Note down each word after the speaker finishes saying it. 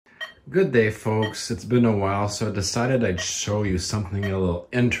Good day, folks. It's been a while, so I decided I'd show you something a little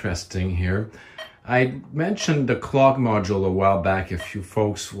interesting here. I mentioned the clock module a while back if you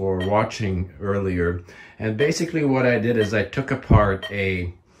folks were watching earlier, and basically what I did is I took apart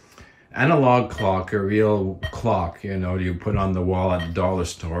a analog clock, a real clock, you put on the wall at the dollar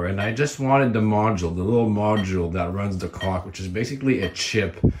store, and I just wanted the module, the little module that runs the clock, which is basically a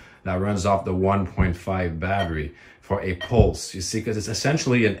chip that runs off the 1.5 battery for a pulse, you see, because it's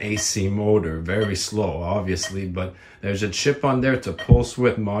essentially an AC motor, very slow, obviously, but there's a chip on there to pulse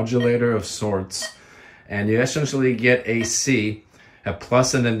width modulator of sorts, and you essentially get AC, a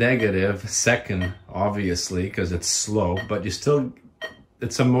plus and a negative second, obviously, because it's slow, but you still,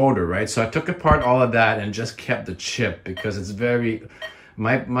 it's a motor, right? So I took apart all of that and just kept the chip because it's very,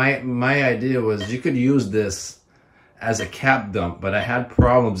 my idea was you could use this as a cap dump, but I had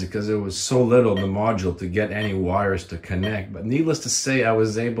problems because it was so little, the module, to get any wires to connect. But needless to say, I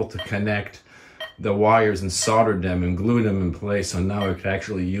was able to connect the wires and solder them and glue them in place, so now I could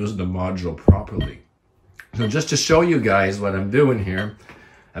actually use the module properly. So just to show you guys what I'm doing here,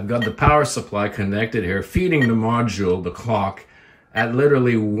 I've got the power supply connected here, feeding the module, the clock, at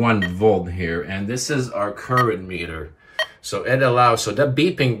literally 1 volt here, and this is our current meter. So it allows, so that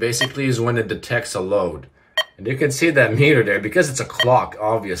beeping basically is when it detects a load. And you can see that meter there, because it's a clock,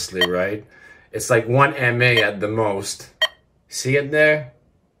 obviously, right? It's like 1 mA at the most. See it there?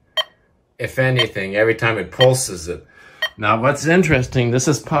 If anything, every time it pulses it. Now, what's interesting, this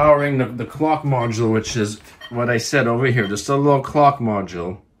is powering the clock module, which is what I said over here, just a little clock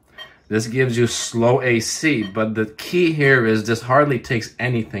module. This gives you slow AC, but the key here is this hardly takes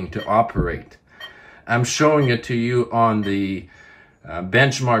anything to operate. I'm showing it to you on the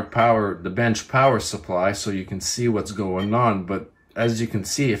benchmark power, the bench power supply, so you can see what's going on. But as you can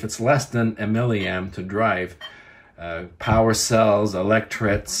see, if it's less than a milliamp to drive, power cells,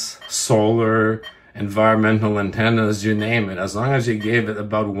 electrets, solar, environmental antennas, you name it, as long as you gave it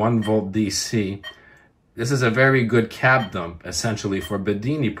about 1 volt DC, this is a very good cap dump, essentially, for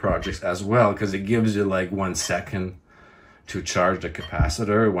Bedini projects as well, because it gives you like 1 second to charge the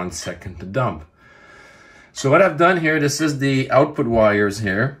capacitor, 1 second to dump. So what I've done here, this is the output wires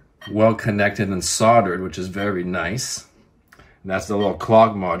here, well connected and soldered, which is very nice. And that's the little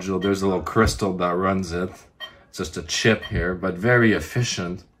clock module. There's a little crystal that runs it. It's just a chip here, but very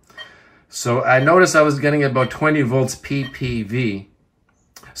efficient. So I noticed I was getting about 20 volts VPP.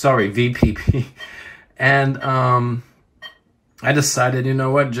 And I decided, you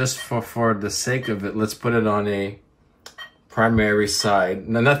know what, just for the sake of it, let's put it on a primary side.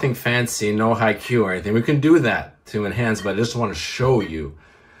 Now, nothing fancy, no high Q or anything. We can do that to enhance, but I just want to show you.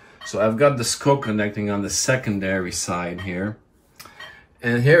 So I've got the scope connecting on the secondary side here.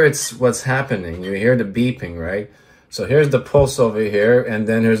 And here it's what's happening. You hear the beeping, right? So here's the pulse over here, and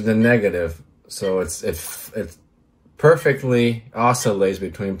then here's the negative. So it perfectly oscillates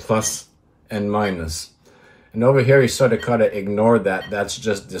between plus and minus. And over here, you sort of gotta ignore that. That's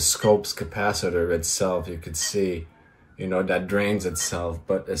just the scope's capacitor itself. You could see, that drains itself.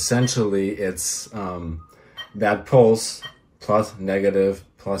 But essentially, it's that pulse, plus, negative.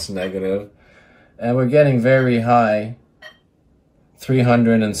 And we're getting very high,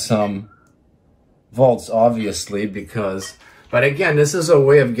 300 and some volts, obviously, but again, this is a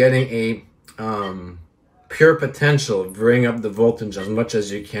way of getting a pure potential, bring up the voltage as much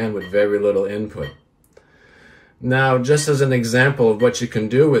as you can with very little input. Now, just as an example of what you can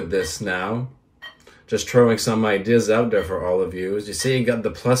do with this now, just throwing some ideas out there for all of you, is you see you got the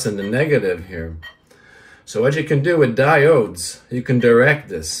plus and the negative here. So what you can do with diodes, you can direct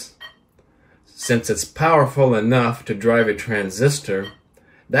this. Since it's powerful enough to drive a transistor,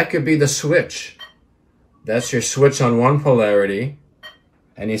 that could be the switch. That's your switch on one polarity.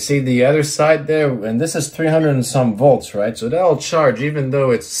 And you see the other side there, and this is 300 and some volts, right? So that'll charge, even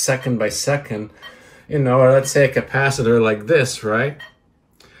though it's second by second, or let's say a capacitor like this, right?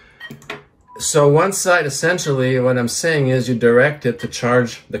 So one side, essentially, what I'm saying is you direct it to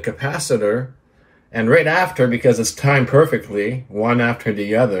charge the capacitor, and right after, because it's timed perfectly, one after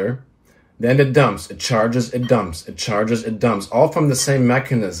the other, then it dumps, it charges, it dumps, it charges, it dumps, all from the same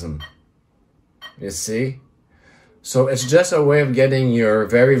mechanism. You see? So it's just a way of getting your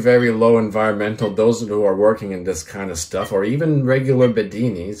very, very low environmental, those who are working in this kind of stuff, or even regular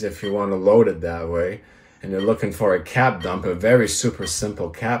Bedinis, if you want to load it that way, and you're looking for a cap dump, a very super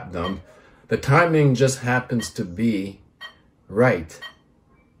simple cap dump, the timing just happens to be right.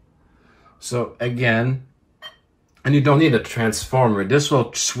 So again, and you don't need a transformer. This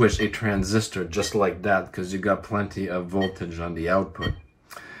will switch a transistor just like that because you got plenty of voltage on the output.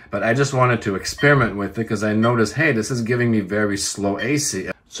 But I just wanted to experiment with it because I noticed, hey, this is giving me very slow AC.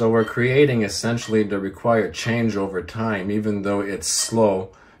 So we're creating essentially the required change over time, even though it's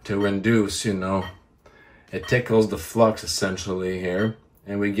slow to induce, you know. It tickles the flux essentially here,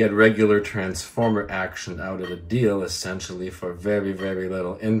 and we get regular transformer action out of the deal essentially for very, very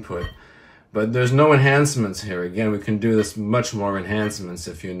little input. But there's no enhancements here. Again, we can do this much more enhancements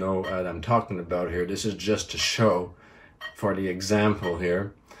if you know what I'm talking about here. This is just to show for the example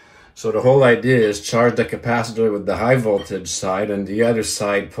here. So the whole idea is charge the capacitor with the high voltage side, and the other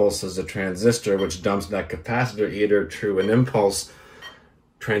side pulses the transistor, which dumps that capacitor either through an impulse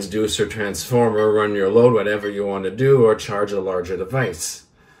transducer, transformer, run your load, whatever you want to do, or charge a larger device.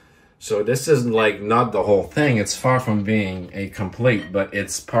 So this is like not the whole thing. It's far from being a complete, but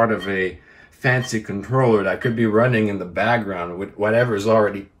it's part of a fancy controller that could be running in the background with whatever is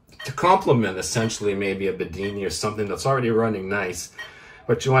already to complement essentially maybe a Bedini or something that's already running nice.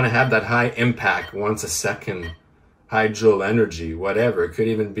 But you want to have that high impact, once a second, high joule energy, whatever. It could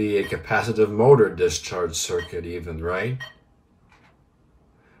even be a capacitive motor discharge circuit even, right?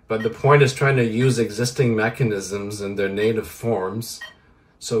 But the point is trying to use existing mechanisms in their native forms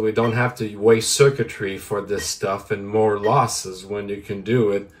so we don't have to waste circuitry for this stuff and more losses when you can do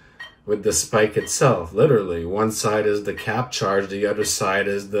it with the spike itself. Literally, one side is the cap charge, the other side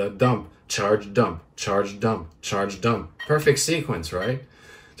is the dump. Charge, dump, charge, dump, charge, dump. Perfect sequence, right?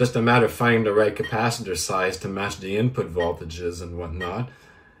 Just a matter of finding the right capacitor size to match the input voltages and whatnot.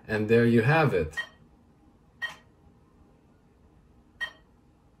 And there you have it.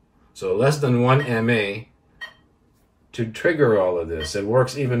 So less than 1 mA to trigger all of this. It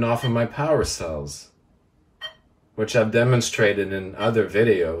works even off of my power cells, which I've demonstrated in other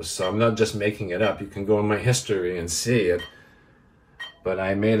videos. So I'm not just making it up. You can go in my history and see it. But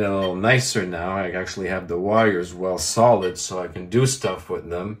I made it a little nicer now. I actually have the wires well solid so I can do stuff with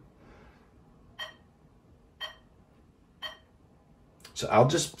them. So I'll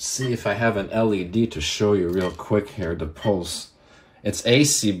just see if I have an LED to show you real quick here, the pulse. It's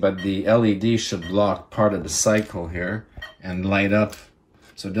AC, but the LED should block part of the cycle here and light up.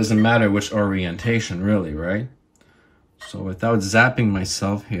 So it doesn't matter which orientation really, right? So without zapping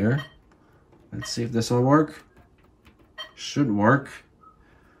myself here, let's see if this will work. Should work.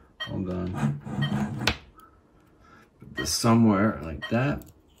 Hold on. Put this somewhere like that.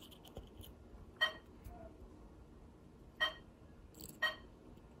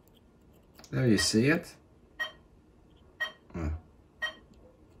 There, you see it? Don't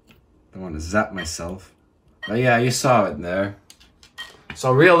want to zap myself. But yeah, you saw it there.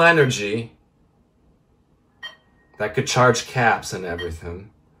 So real energy that could charge caps and everything.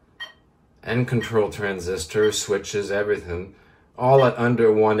 And control transistors, switches, everything. All at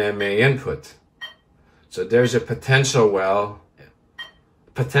under 1 mA input. So there's your potential well.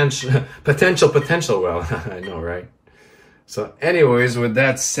 Potential well. I know, right? So anyways, with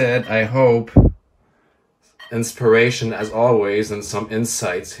that said, I hope inspiration as always and some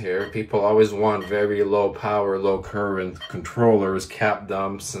insights here. People always want very low power, low current controllers, cap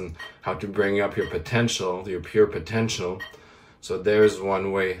dumps, and how to bring up your potential, your pure potential. So there's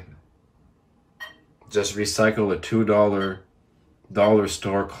one way. Just recycle a $2 dollar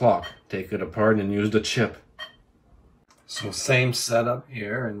store clock. Take it apart and use the chip. So same setup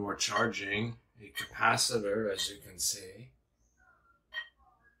here, and we're charging a capacitor, as you can see.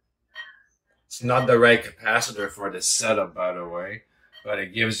 It's not the right capacitor for this setup, by the way, but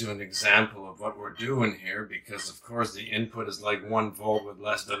it gives you an example of what we're doing here, because of course the input is like 1 volt with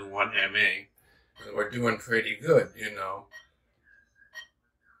less than 1 mA. And we're doing pretty good, you know.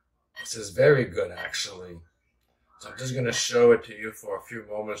 This is very good, actually. So I'm just going to show it to you for a few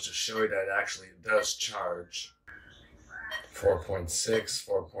moments to show you that it actually does charge. 4.6,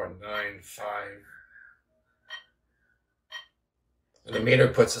 4.9, 5. And the meter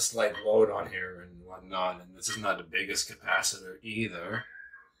puts a slight load on here and whatnot, and this is not the biggest capacitor either.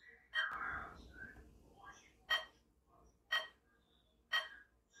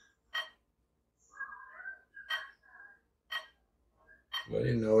 But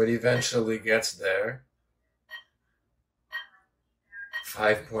you know, it eventually gets there.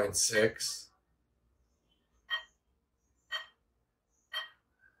 5.6.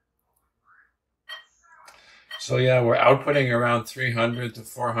 So yeah, we're outputting around 300 to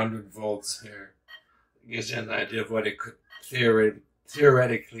 400 volts here. It gives you an idea of what it could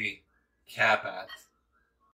theoretically cap at.